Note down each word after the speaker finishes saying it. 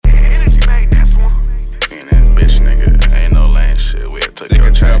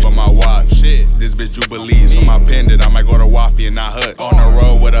Jubilees. For my pendant, I might go to Waffy and not Hut. On the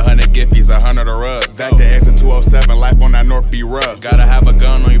road with 100 Giffies, 100 of rugs. Back to exit 207, life on that North be rough. Gotta have a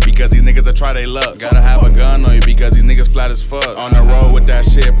gun on you because these niggas will try they luck. Gotta have a gun on you because these niggas flat as fuck. On the road with that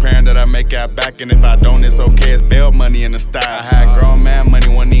shit, praying that I make it back. And if I don't, it's okay, it's bail money in the style. I had grown man money,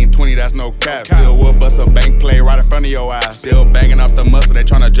 120, that's no cap. Still will bust a bank play right in front of your eyes. Still banging off the muscle, they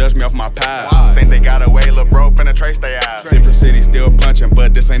tryna judge me off my past. Think they got away, lil' bro, finna trace they ass. Different cities still punching,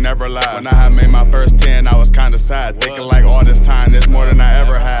 but this ain't never lied. When I had made my first 10, I was kinda sad. Thinking like all this time, this more than I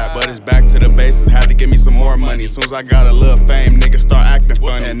ever had. But it's back to the basics, had to give me some more money. Soon as I got a little fame, niggas start acting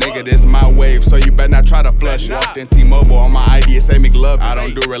funny. And nigga, this my wave, so you better not try to flush. Walked in T-Mobile on my ID, it say me glove. I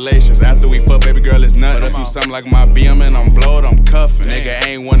don't do relations, after we fuck, baby girl, it's nothing. But if you something like my BM and I'm blowed, I'm cuffing. Nigga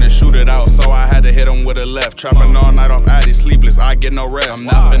ain't wanna shoot it out, so I had to hit him with a left. Trapping all night off Addy, sleepless, I get no rest. I'm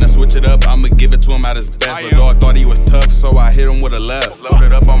not finna switch it up, I'ma give it to him at his best. But dog thought he was tough, so I hit him with a left.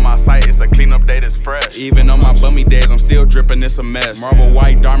 Loaded up on my site, it's a cleanup day that's fresh. Even on my bummy days, I'm still dripping, it's a mess. Marble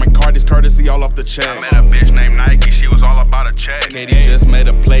white, diamond Cardi's courtesy all off the check. I met a bitch named Nike, she was all about a check. Katie just made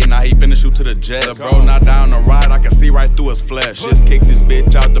a play, now he finna shoot to the Jets. The bro not down the ride, I can see right through his flesh. Just kicked this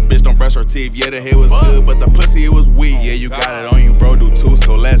bitch out, the bitch don't brush her teeth. Yeah, the head was good, but the pussy, it was weak. Yeah, you got it on you, bro, do too,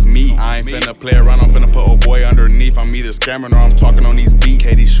 so let's meet. I ain't finna play around, I'm finna put old boy underneath. I'm either scamming or I'm talking on these beats.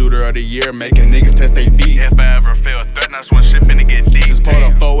 Katie shooter of the year, making niggas test they feet. If I ever feel a threat, that's when shit finna get deep. Just put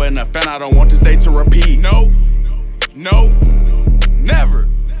a foe in the fan, I don't want this day to repeat. No, no, never.